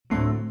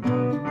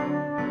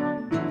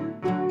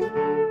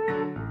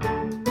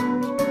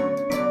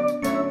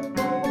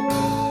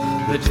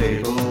The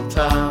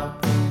tabletop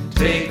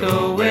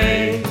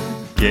takeaway.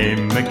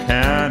 Game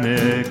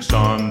mechanics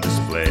on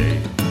display.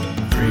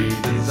 3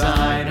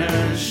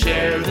 designers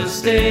share the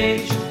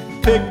stage.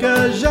 Pick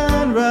a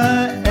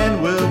genre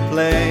and we'll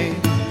play.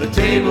 The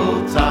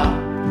tabletop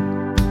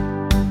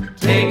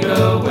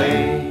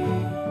takeaway.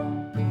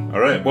 All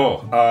right,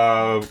 well,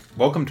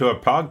 welcome to our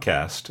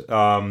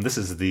podcast. This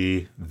is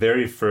the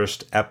very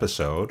first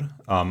episode.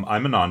 I'm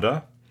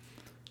Ananda.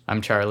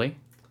 I'm Charlie.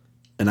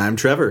 And I'm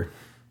Trevor.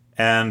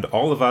 And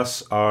all of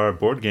us are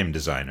board game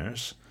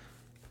designers.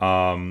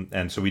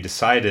 And so we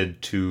decided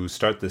to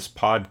start this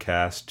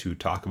podcast to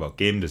talk about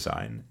game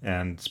design,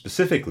 and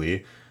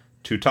specifically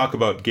to talk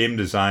about game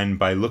design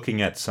by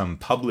looking at some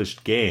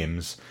published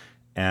games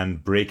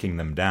and breaking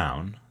them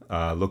down,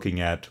 looking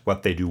at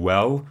what they do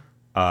well,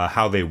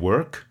 how they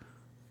work,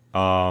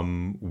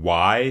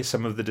 why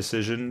some of the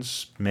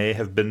decisions may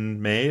have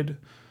been made,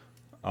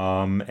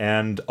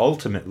 and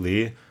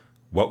ultimately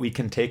what we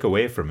can take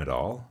away from it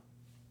all.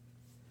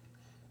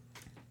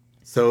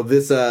 So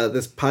this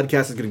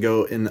podcast is going to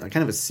go in a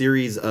kind of a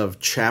series of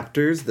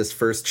chapters. This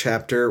first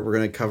chapter we're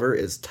going to cover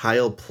is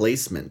tile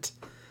placement.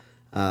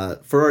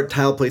 For our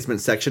tile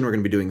placement section, we're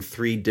going to be doing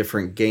 3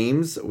 different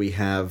games. We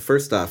have,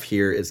 first off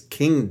here is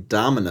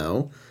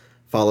Kingdomino,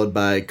 followed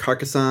by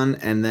Carcassonne,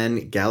 and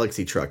then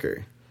Galaxy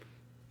Trucker.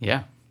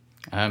 Yeah,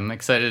 I'm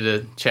excited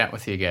to chat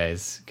with you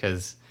guys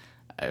because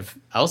I've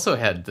also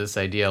had this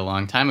idea a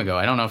long time ago.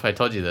 I don't know if I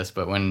told you this,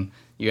 but when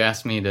you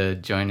asked me to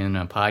join in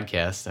a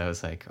podcast, I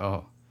was like,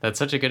 oh, that's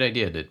such a good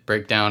idea to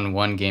break down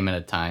one game at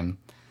a time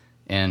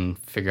and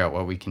figure out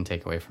what we can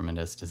take away from it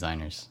as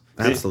designers.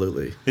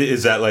 Absolutely.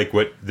 Is that like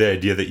what the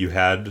idea that you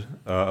had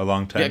a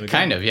long time ago?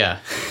 Kind of, yeah.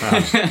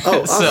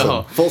 Oh, awesome.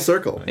 So, full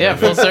circle. Yeah,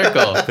 full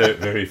circle.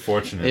 Very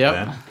fortunate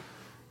then.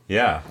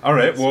 Yeah. All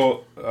right.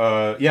 Well,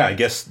 I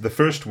guess the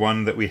first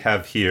one that we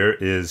have here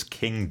is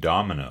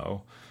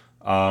Kingdomino.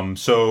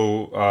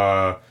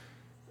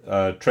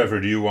 Trevor,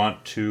 do you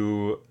want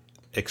to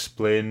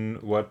explain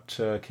what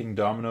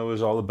Kingdomino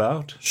is all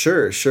about?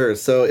 Sure.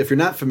 So if you're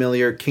not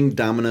familiar,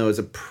 Kingdomino is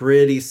a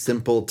pretty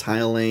simple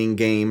tile-laying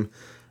game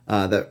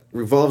that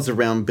revolves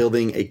around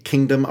building a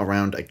kingdom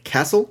around a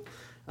castle.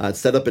 It's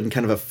set up in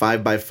kind of a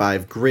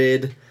 5x5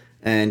 grid,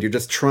 and you're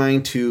just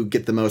trying to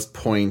get the most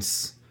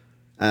points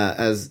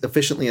as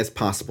efficiently as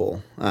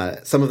possible.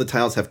 Some of the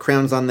tiles have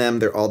crowns on them.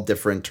 They're all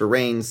different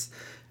terrains,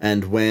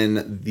 and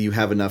when you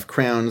have enough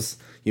crowns,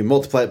 you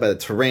multiply it by the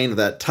terrain of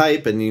that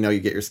type, and you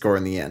get your score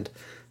in the end.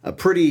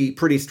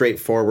 Pretty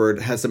straightforward.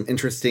 Has some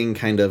interesting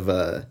kind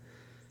of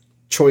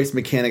choice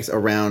mechanics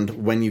around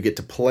when you get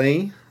to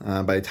play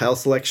by tile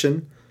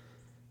selection.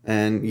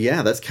 And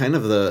yeah, that's kind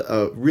of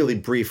a really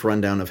brief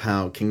rundown of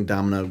how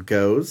Kingdomino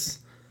goes.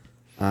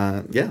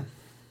 Yeah,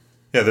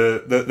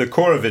 the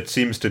core of it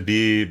seems to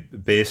be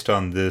based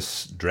on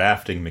this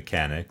drafting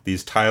mechanic.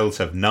 These tiles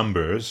have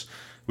numbers,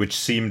 which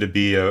seem to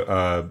be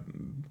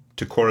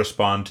to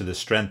correspond to the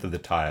strength of the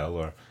tile,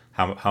 or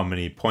how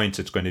many points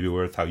it's going to be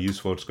worth, how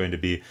useful it's going to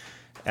be.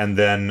 And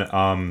then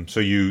so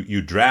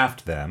you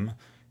draft them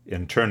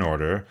in turn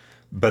order,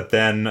 but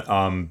then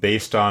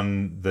based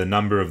on the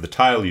number of the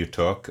tile you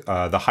took,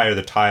 the higher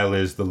the tile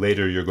is, the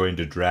later you're going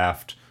to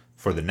draft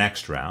for the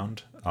next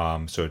round.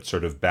 So it's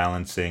sort of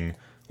balancing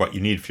what you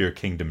need for your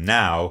kingdom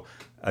now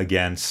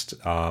against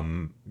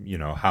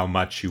how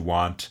much you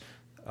want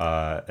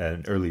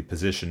an early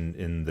position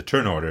in the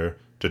turn order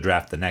to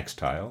draft the next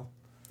tile.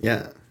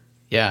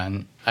 Yeah,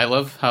 and I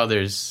love how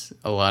there's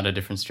a lot of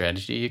different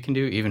strategy you can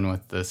do, even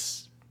with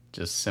this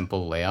just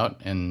simple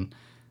layout. And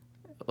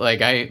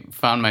like, I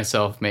found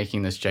myself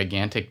making this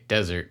gigantic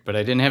desert, but I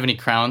didn't have any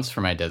crowns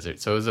for my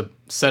desert. So it was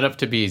set up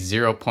to be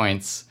 0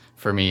 points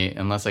for me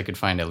unless I could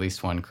find at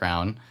least 1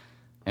 crown.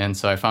 And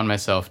so I found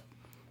myself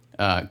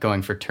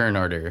going for turn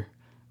order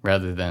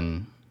rather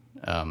than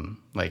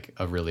like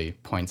a really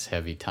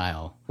points-heavy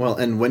tile. Well,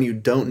 and when you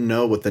don't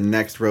know what the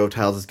next row of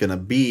tiles is going to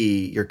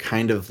be, you're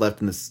kind of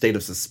left in a state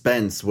of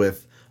suspense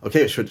with,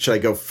 okay, should I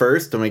go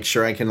first to make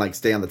sure I can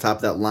stay on the top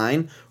of that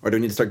line? Or do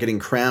I need to start getting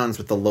crowns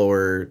with the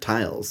lower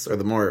tiles or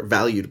the more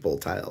valuable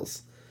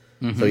tiles?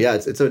 Mm-hmm. So yeah,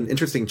 it's an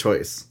interesting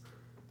choice.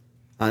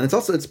 And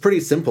it's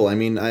pretty simple. I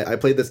mean, I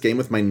played this game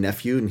with my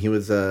nephew, and he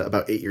was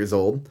about 8 years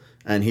old,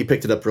 and he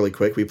picked it up really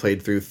quick. We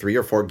played through 3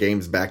 or 4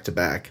 games back to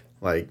back.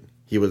 Like,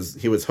 he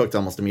was hooked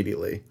almost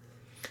immediately.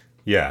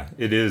 Yeah,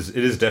 it is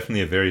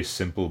definitely a very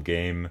simple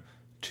game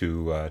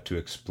to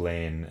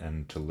explain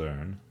and to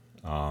learn,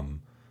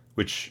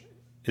 which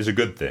is a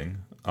good thing.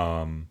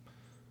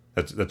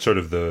 That's sort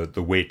of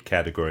the weight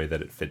category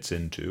that it fits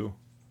into.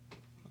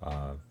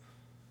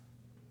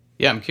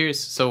 Yeah, I'm curious.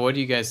 So what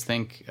do you guys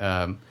think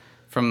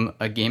from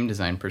a game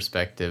design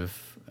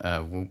perspective?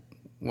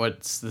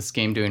 What's this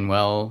game doing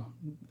well,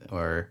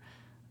 or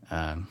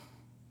not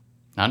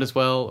as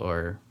well,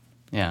 or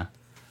yeah?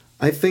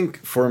 I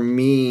think for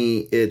me,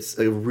 it's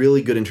a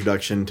really good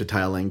introduction to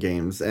tile-laying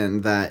games,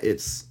 and that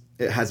it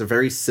has a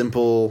very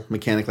simple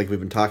mechanic like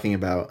we've been talking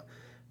about,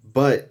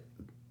 but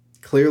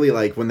clearly,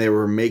 like, when they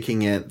were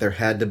making it, there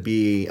had to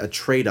be a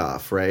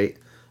trade-off, right?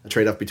 a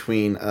trade-off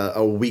between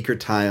a weaker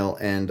tile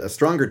and a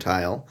stronger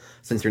tile,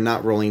 since you're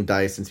not rolling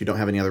dice, since you don't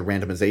have any other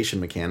randomization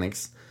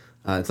mechanics.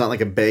 It's not like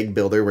a bag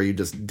builder where you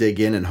just dig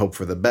in and hope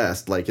for the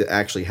best. Like, it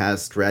actually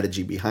has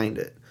strategy behind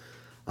it.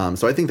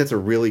 So I think that's a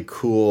really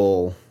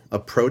cool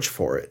approach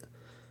for it.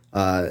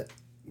 And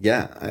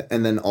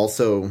then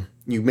also,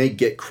 you may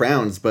get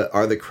crowns, but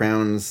are the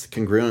crowns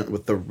congruent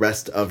with the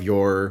rest of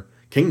your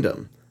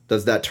kingdom?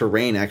 Does that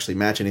terrain actually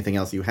match anything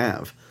else you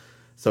have?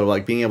 So,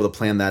 like, being able to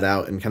plan that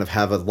out and kind of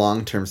have a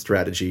long-term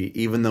strategy,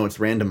 even though it's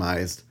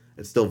randomized,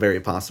 it's still very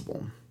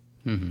possible.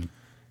 Mm-hmm.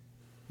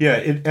 Yeah,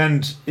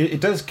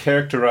 it does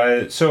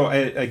characterize. So,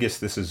 I guess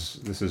this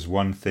is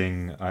one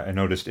thing I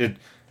noticed.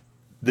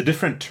 The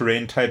different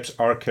terrain types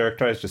are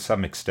characterized to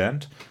some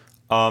extent,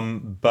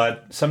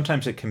 but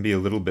sometimes it can be a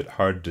little bit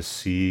hard to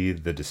see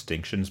the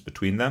distinctions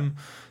between them.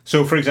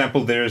 So, for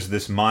example, there's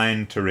this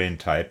mine terrain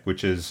type,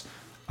 which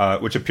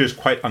appears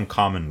quite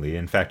uncommonly.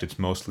 In fact, it's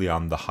mostly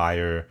on the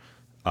higher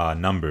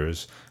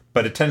numbers,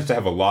 but it tends to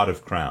have a lot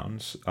of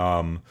crowns.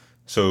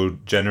 So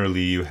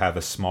generally you have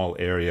a small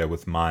area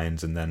with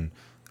mines and then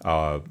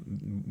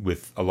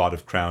with a lot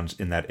of crowns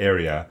in that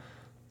area,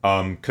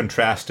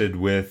 contrasted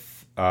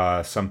with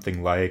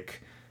something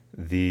like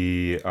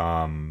the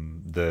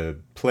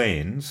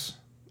plains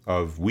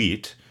of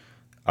wheat,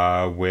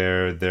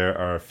 where there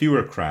are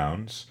fewer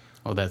crowns.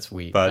 Oh, that's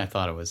wheat. But I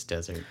thought it was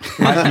desert.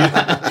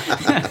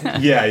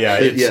 Yeah.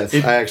 Yes,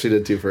 I actually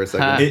did too for a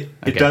second.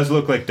 It does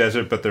look like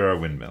desert, but there are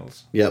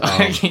windmills. Yep.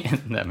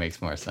 That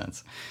makes more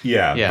sense.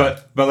 Yeah.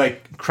 But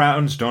like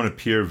crowns don't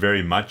appear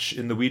very much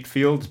in the wheat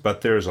fields, but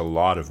there's a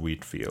lot of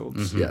wheat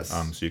fields. Mm-hmm. Yes.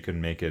 So you can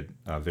make it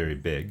very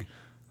big.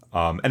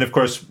 And of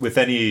course, with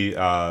any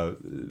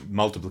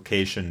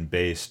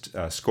multiplication-based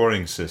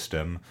scoring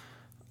system,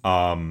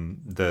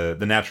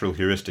 the natural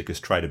heuristic is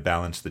try to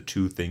balance the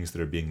two things that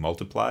are being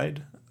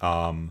multiplied.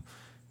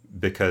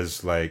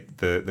 Because like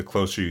the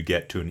closer you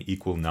get to an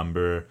equal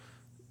number,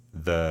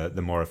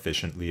 the more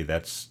efficiently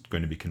that's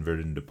going to be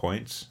converted into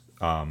points.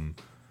 1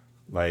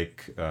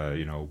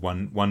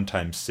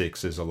 times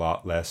 6 is a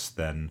lot less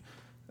than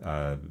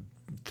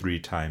 3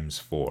 times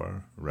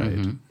 4, right?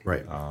 Mm-hmm.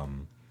 Right.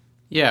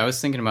 Yeah, I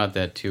was thinking about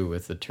that too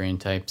with the terrain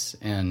types.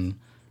 And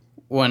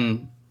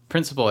one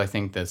principle I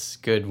think that's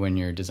good when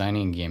you're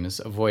designing a game is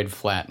avoid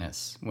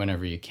flatness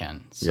whenever you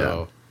can.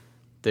 So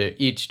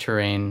each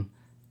terrain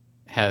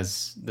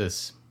has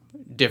this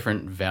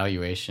different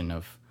valuation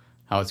of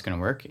how it's going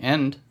to work.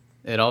 And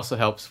it also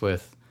helps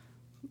with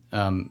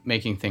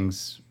making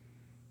things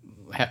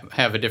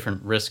have a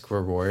different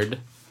risk-reward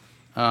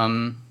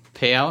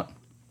payout.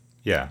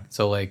 Yeah.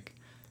 So, like,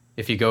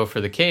 if you go for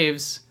the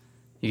caves,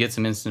 you get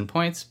some instant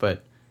points,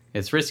 but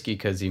it's risky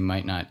because you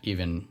might not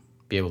even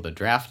be able to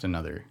draft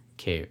another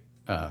cave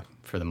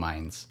for the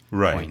mines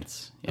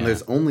points. Yeah. And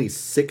there's only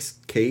 6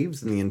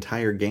 caves in the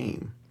entire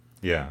game.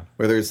 Yeah.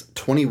 Where there's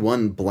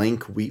 21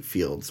 blank wheat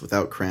fields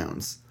without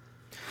crowns.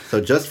 So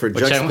just for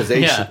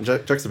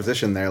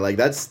juxtaposition there, like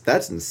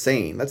that's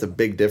insane. That's a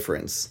big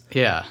difference.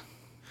 Yeah.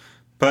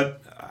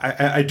 But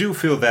I do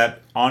feel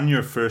that on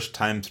your first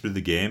time through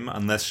the game,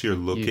 unless you're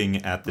looking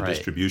at the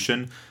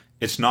distribution,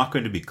 it's not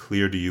going to be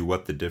clear to you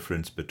what the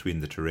difference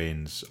between the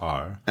terrains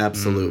are.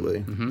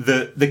 Absolutely.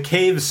 Mm-hmm. The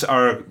caves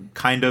are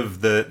kind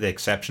of the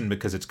exception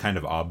because it's kind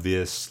of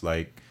obvious,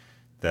 like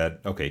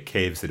that, okay,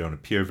 caves, they don't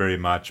appear very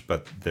much,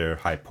 but they're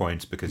high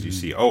points because you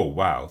see, oh,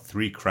 wow,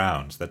 3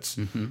 crowns. That's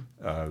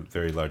a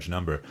very large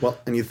number. Well,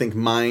 and you think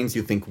mines,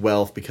 you think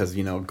wealth because,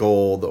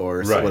 gold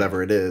or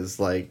whatever it is.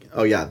 Like,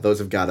 oh, yeah, those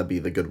have got to be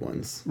the good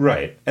ones.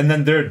 Right. And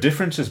then there are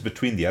differences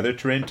between the other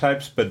terrain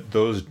types, but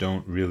those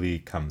don't really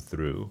come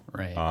through.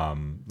 Right.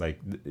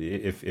 Like,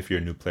 if you're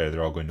a new player,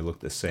 they're all going to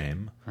look the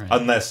same. Right.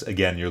 Unless,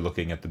 again, you're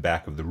looking at the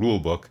back of the rule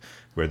book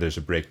where there's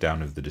a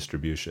breakdown of the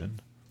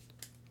distribution.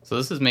 So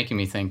this is making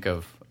me think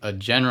of a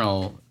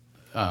general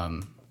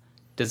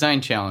design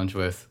challenge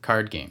with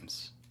card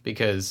games,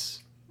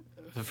 because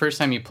the first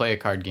time you play a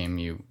card game,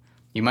 you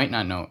might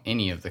not know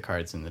any of the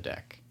cards in the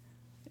deck.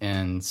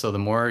 And so the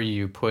more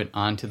you put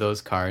onto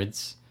those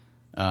cards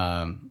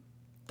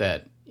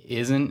that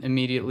isn't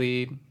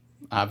immediately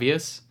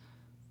obvious,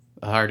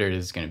 the harder it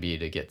is going to be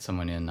to get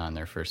someone in on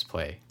their first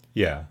play.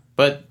 Yeah.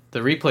 But the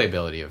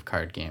replayability of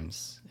card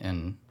games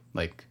and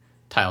like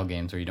tile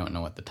games where you don't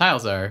know what the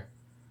tiles are,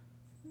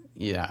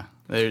 yeah,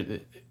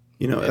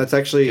 that's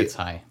actually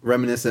high.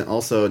 Reminiscent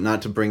also,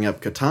 not to bring up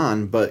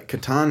Catan, but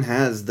Catan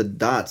has the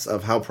dots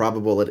of how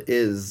probable it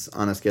is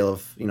on a scale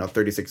of,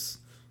 36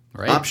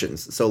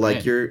 options. So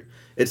like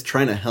it's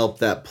trying to help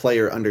that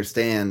player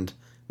understand,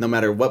 no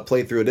matter what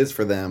playthrough it is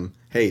for them,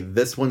 hey,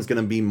 this one's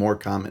going to be more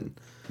common.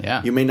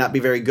 Yeah. You may not be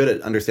very good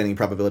at understanding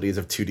probabilities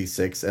of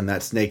 2d6, and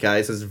that snake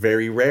eyes is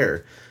very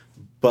rare.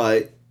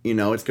 But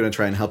it's going to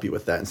try and help you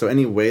with that. And so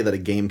any way that a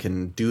game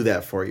can do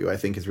that for you, I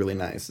think is really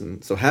nice.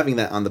 And so having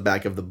that on the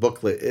back of the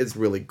booklet is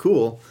really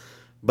cool,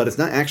 but it's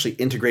not actually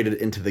integrated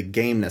into the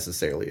game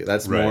necessarily.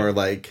 That's more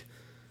like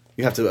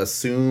you have to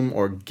assume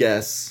or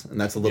guess, and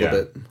that's a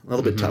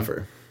little bit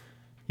tougher.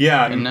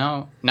 Yeah. And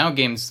now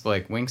games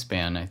like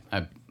Wingspan,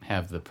 I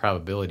have the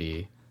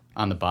probability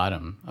on the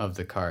bottom of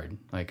the card.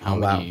 Like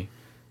wow.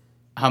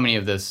 how many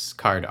of this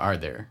card are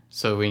there?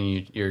 So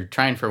when you're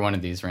trying for one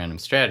of these random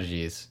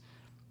strategies,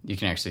 you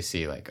can actually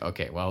see like,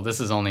 okay, well, this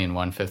is only in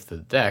 1/5 of the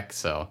deck,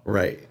 so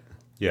Right.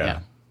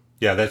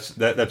 Yeah,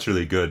 that's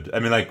really good.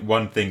 I mean, like,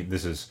 one thing,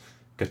 this is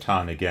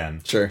Catan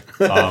again. Sure.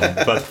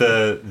 But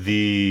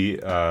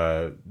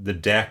the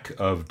deck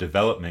of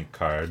development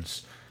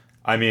cards,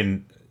 I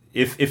mean,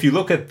 if you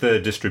look at the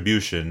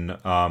distribution,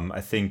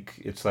 I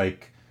think it's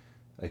like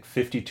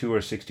 52 or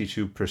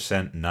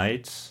 62%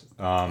 knights.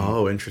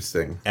 Oh,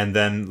 interesting. And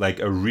then like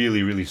a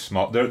really, really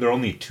small, there are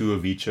only 2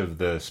 of each of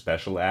the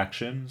special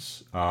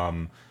actions.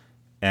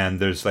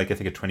 And there's like, I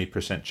think, a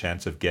 20%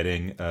 chance of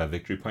getting a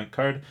victory point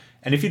card.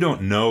 And if you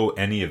don't know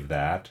any of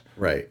that,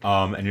 Right.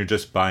 And you're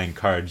just buying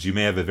cards, you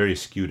may have a very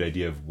skewed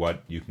idea of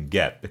what you can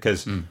get,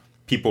 because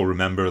people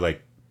remember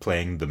like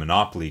playing the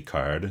Monopoly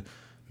card,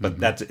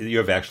 but you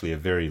have actually a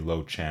very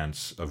low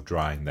chance of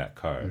drawing that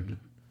card.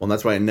 Well,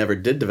 that's why I never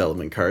did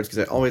development cards,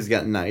 because I always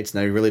got knights,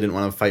 and I really didn't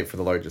want to fight for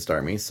the largest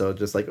army. So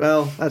just like,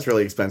 well, that's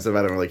really expensive.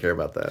 I don't really care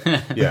about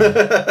that.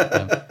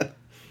 Yeah.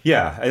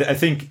 Yeah, I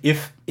think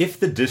if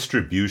the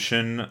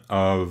distribution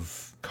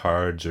of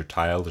cards or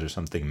tiles or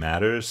something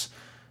matters,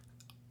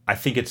 I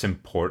think it's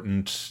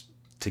important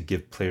to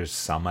give players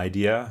some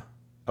idea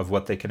of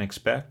what they can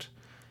expect.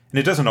 And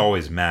it doesn't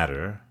always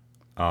matter.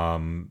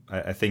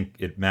 I think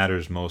it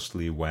matters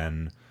mostly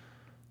when,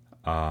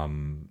 I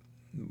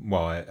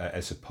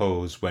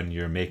suppose when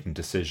you're making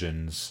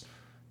decisions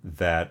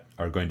that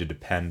are going to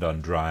depend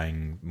on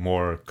drawing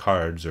more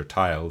cards or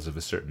tiles of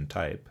a certain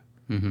type.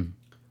 Mm-hmm.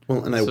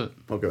 Well, and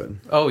go ahead.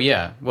 Oh,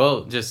 yeah.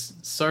 Well,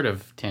 just sort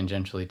of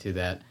tangentially to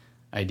that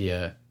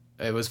idea,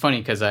 it was funny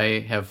because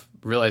I have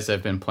realized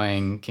I've been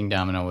playing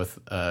Kingdomino with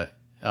a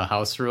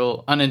house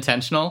rule,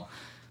 unintentional.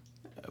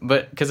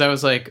 But because I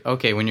was like,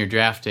 okay, when you're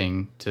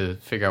drafting to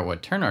figure out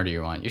what turn order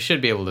you want, you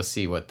should be able to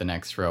see what the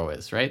next row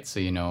is, right? So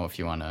you know if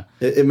you want to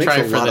it makes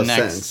try a for lot the of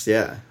next. sense,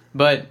 yeah.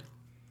 But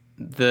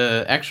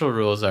the actual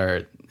rules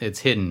are, it's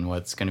hidden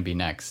what's going to be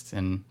next.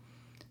 And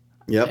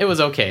it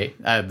was okay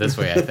this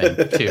way, I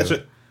think, too.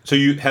 So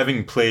you,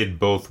 having played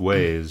both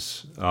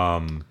ways,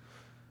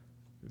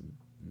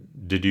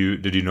 did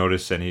you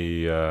notice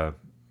any? Did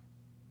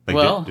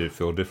it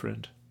feel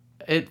different?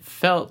 It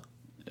felt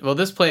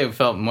this play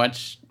felt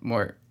much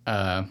more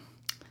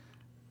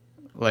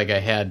like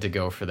I had to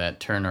go for that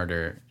turn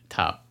order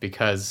top,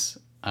 because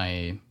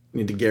I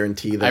need to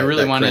guarantee that. I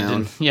really that wanted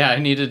crown. to. Yeah, I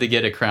needed to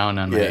get a crown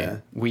on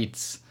my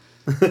wheats,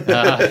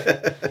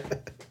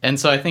 and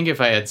so I think if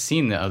I had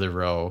seen the other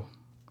row,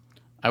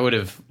 I would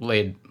have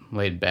laid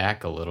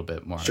back a little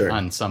bit more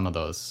on some of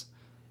those.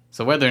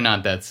 So whether or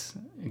not that's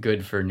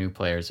good for new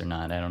players or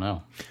not, I don't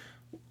know.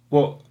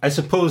 Well, I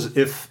suppose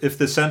if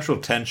the central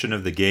tension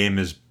of the game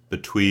is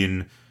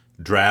between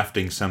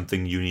drafting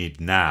something you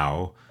need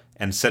now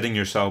and setting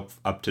yourself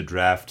up to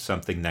draft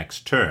something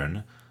next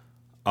turn,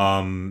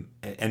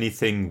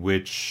 anything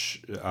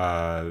which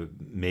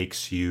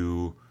makes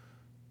you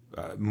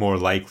more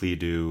likely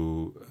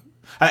to...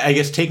 I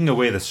guess taking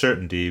away the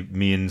certainty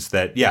means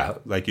that,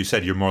 like you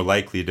said, you're more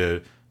likely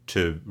to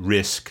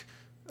risk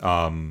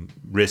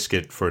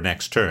it for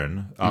next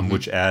turn,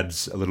 which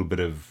adds a little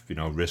bit of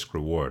risk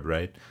reward,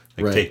 right?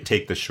 Like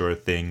take the sure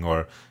thing,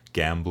 or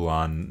gamble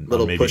on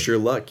maybe push your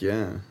luck,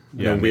 in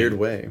a weird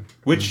way,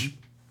 which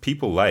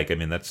people like. I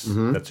mean, that's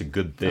a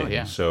good thing. Oh,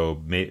 yeah.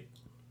 So maybe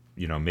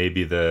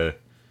the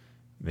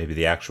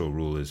actual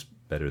rule is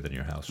better than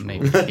your house rule.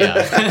 Maybe,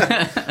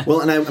 yeah.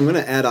 Well, and I'm going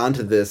to add on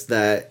to this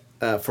that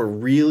for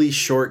really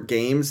short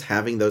games,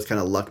 having those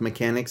kind of luck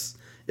mechanics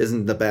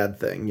isn't the bad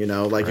thing.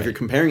 If you're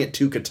comparing it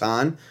to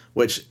Catan,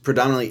 which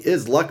predominantly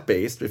is luck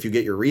based, if you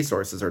get your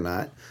resources or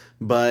not,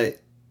 but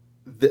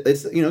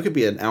it's it could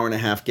be an hour and a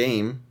half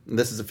game. And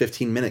this is a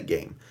 15-minute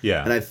game.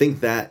 Yeah, and I think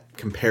that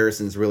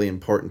comparison is really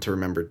important to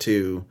remember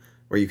too,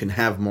 where you can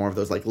have more of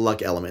those like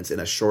luck elements in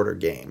a shorter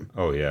game.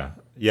 Oh yeah.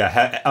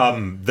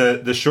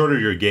 The shorter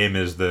your game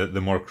is,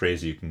 the more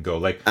crazy you can go.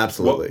 Like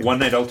absolutely, One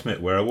Night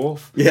Ultimate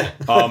Werewolf. Yeah.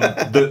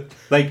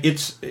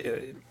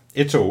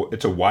 It's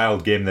a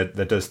wild game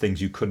that does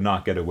things you could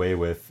not get away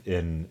with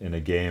in a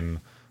game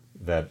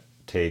that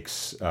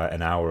takes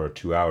an hour or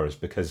 2 hours,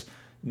 because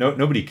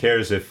nobody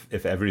cares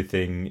if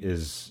everything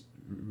is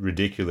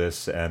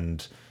ridiculous,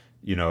 and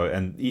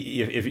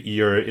if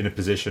you're in a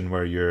position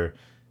where you're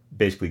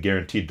basically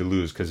guaranteed to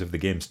lose, because if the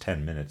game's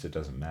 10 minutes, it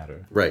doesn't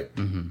matter. Right.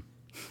 Mm-hmm.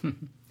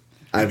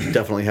 I've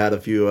definitely had a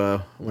few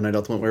One Night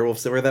Ultimate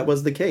Werewolves where that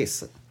was the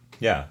case.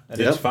 Yeah, and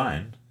it's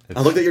fine.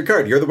 I looked at your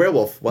card. You're the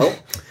werewolf. Well,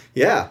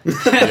 yeah.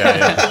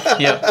 Yeah.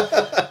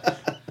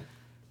 Yep.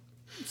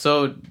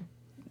 So,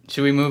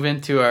 should we move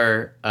into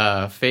our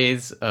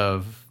phase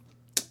of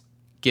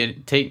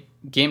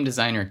game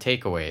designer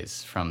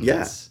takeaways from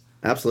this?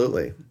 Yeah,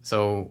 absolutely.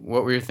 So,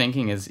 what we were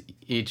thinking is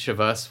each of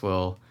us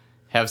will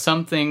have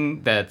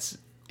something that's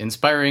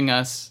inspiring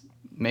us,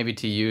 maybe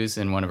to use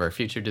in one of our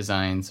future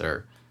designs,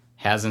 or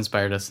has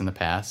inspired us in the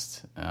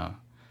past.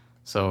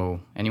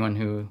 So anyone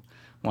who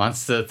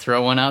wants to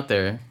throw one out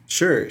there.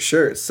 Sure.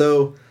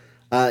 So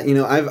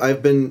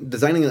I've been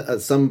designing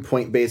some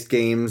point-based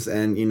games,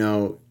 and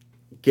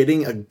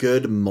getting a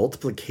good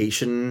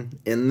multiplication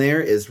in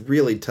there is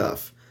really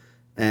tough.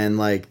 And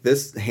like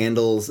this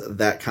handles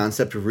that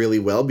concept really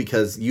well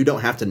because you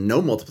don't have to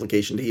know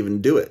multiplication to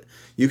even do it.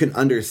 You can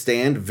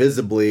understand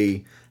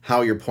visibly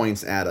how your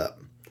points add up.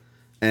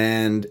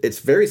 And it's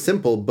very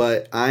simple,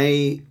 but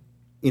I've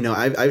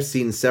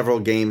seen several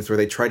games where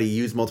they try to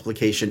use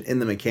multiplication in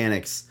the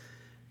mechanics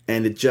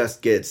and it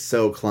just gets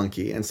so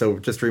clunky. And so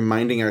just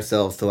reminding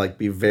ourselves to like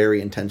be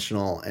very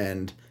intentional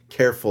and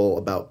careful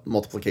about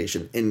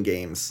multiplication in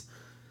games.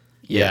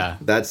 Yeah.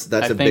 That's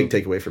a big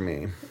takeaway for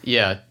me.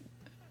 Yeah.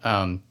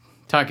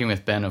 Talking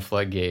with Ben of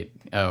Floodgate,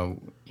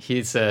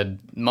 he said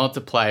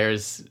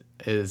multipliers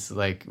is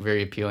like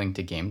very appealing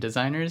to game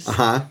designers,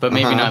 but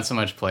maybe not so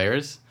much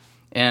players.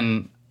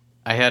 And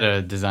I had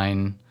a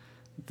design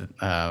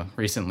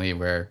recently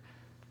where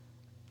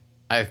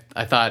I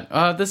thought,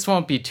 oh, this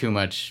won't be too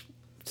much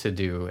to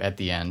do at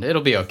the end.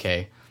 It'll be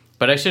okay.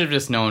 But I should have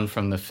just known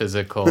from the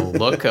physical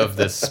look of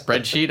the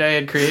spreadsheet I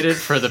had created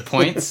for the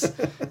points.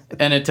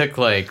 And it took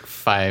like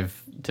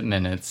 5 to 10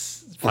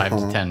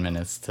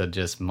 minutes to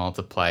just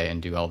multiply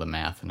and do all the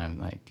math. And I'm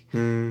like,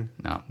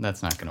 no,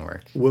 that's not going to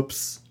work.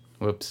 Whoops.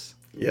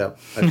 Yep,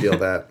 I feel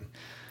that.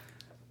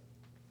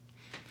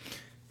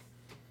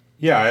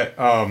 Yeah,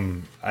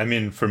 I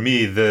mean, for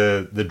me,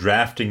 the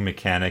drafting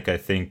mechanic, I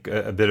think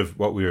a bit of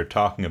what we were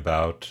talking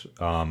about,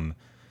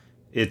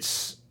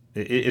 it's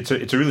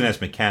a really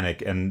nice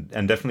mechanic, and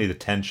definitely the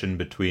tension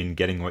between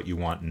getting what you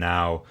want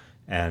now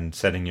and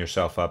setting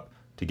yourself up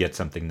to get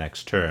something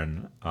next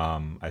turn.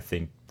 I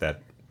think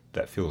that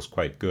feels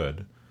quite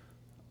good.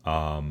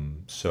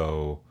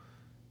 So,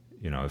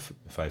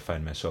 if I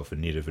find myself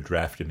in need of a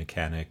drafting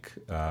mechanic,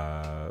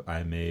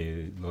 I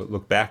may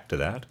look back to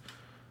that.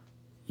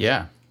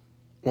 Yeah.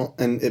 Well,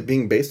 and it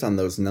being based on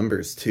those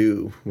numbers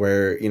too,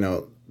 where,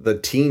 the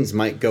teens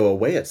might go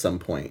away at some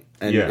point.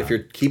 And if you're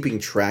keeping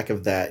track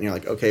of that and you're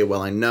like, okay,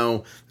 well, I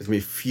know there's going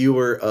to be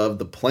fewer of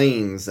the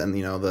plains and,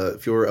 the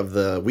fewer of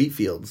the wheat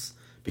fields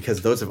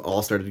because those have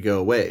all started to go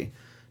away.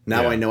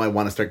 Now I know I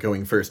want to start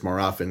going first more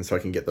often so I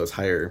can get those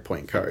higher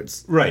point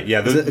cards. Right,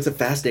 yeah. It's a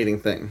fascinating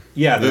thing.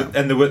 Yeah,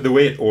 and the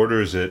way it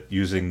orders it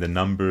using the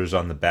numbers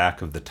on the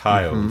back of the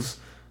tiles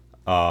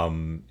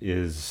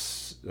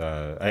is...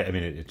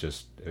 it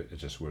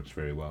just works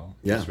very well.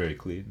 Yeah. It's very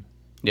clean.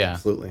 Yeah.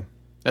 Absolutely.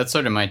 That's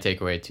sort of my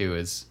takeaway, too,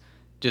 is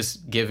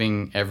just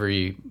giving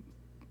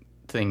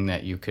everything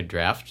that you could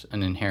draft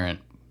an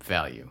inherent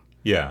value.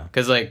 Yeah.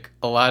 Because, like,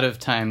 a lot of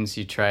times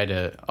you try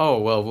to,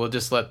 we'll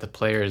just let the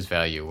players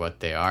value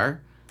what they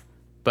are.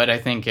 But I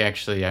think,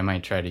 actually, I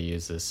might try to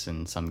use this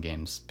in some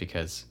games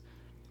because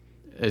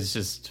it's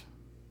just,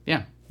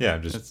 Yeah,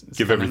 just it's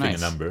give everything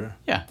nice. a number.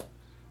 Yeah.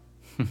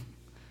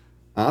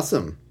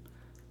 Awesome.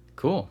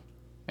 Cool.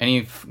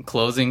 Any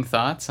closing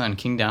thoughts on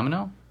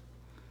Kingdomino?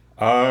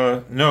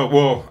 No.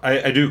 Well,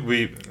 I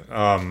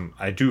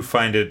do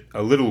find it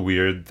a little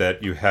weird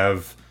that you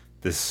have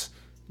the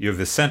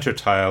center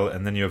tile,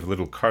 and then you have a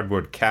little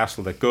cardboard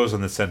castle that goes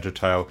on the center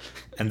tile,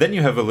 and then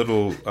you have a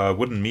little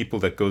wooden meeple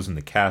that goes in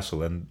the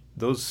castle, and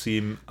those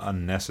seem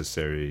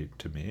unnecessary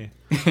to me.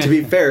 To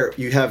be fair,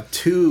 you have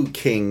two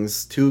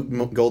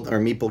gold or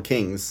meeple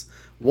kings,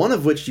 one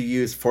of which you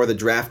use for the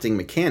drafting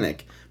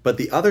mechanic, but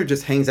the other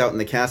just hangs out in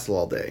the castle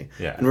all day.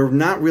 Yeah. And we're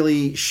not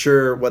really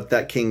sure what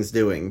that king's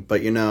doing.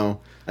 But,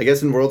 I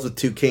guess in worlds with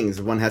two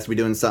kings, one has to be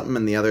doing something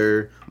and the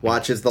other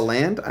watches the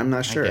land. I'm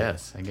not sure. I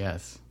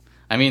guess.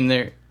 I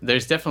mean,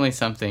 there's definitely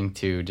something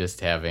to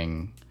just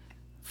having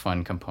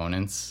fun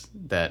components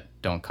that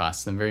don't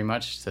cost them very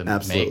much to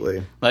Absolutely.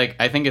 make. Like,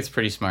 I think it's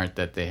pretty smart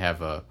that they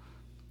have a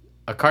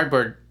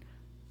cardboard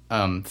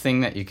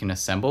thing that you can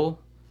assemble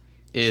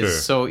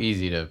is so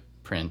easy to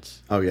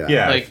print. Oh, yeah.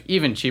 Yeah. Like,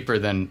 even cheaper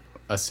than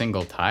a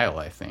single tile,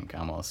 I think,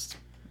 almost.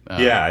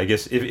 I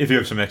guess if you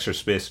have some extra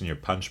space in your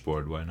punch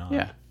board, why not?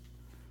 Yeah.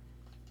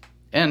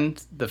 And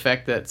the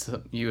fact that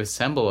you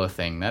assemble a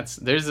thing,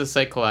 there's a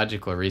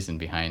psychological reason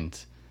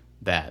behind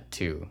that,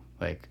 too.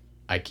 Like,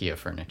 IKEA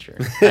furniture.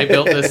 I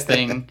built this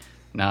thing,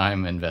 now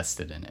I'm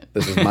invested in it.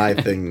 This is my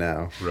thing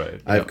now. Right.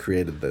 I've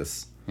created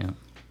this. Yeah.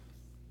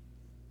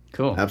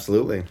 Cool.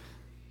 Absolutely.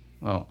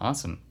 Well,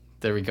 awesome.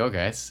 There we go,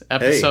 guys.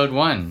 Episode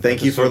 1.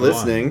 Thank you for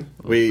listening.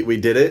 We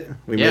did it.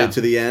 We made it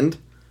to the end.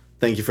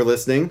 Thank you for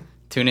listening.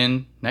 Tune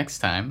in next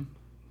time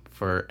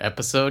for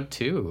episode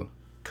 2.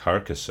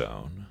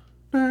 Carcassonne.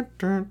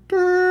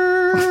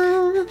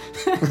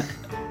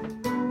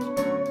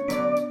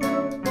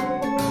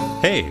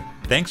 Hey,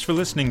 thanks for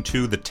listening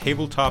to The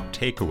Tabletop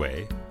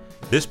Takeaway.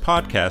 This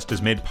podcast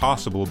is made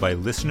possible by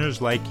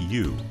listeners like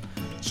you.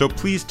 So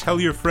please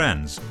tell your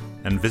friends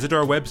and visit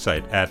our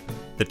website at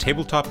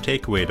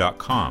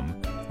thetabletoptakeaway.com,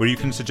 where you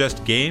can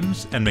suggest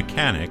games and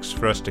mechanics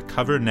for us to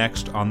cover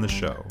next on the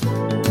show.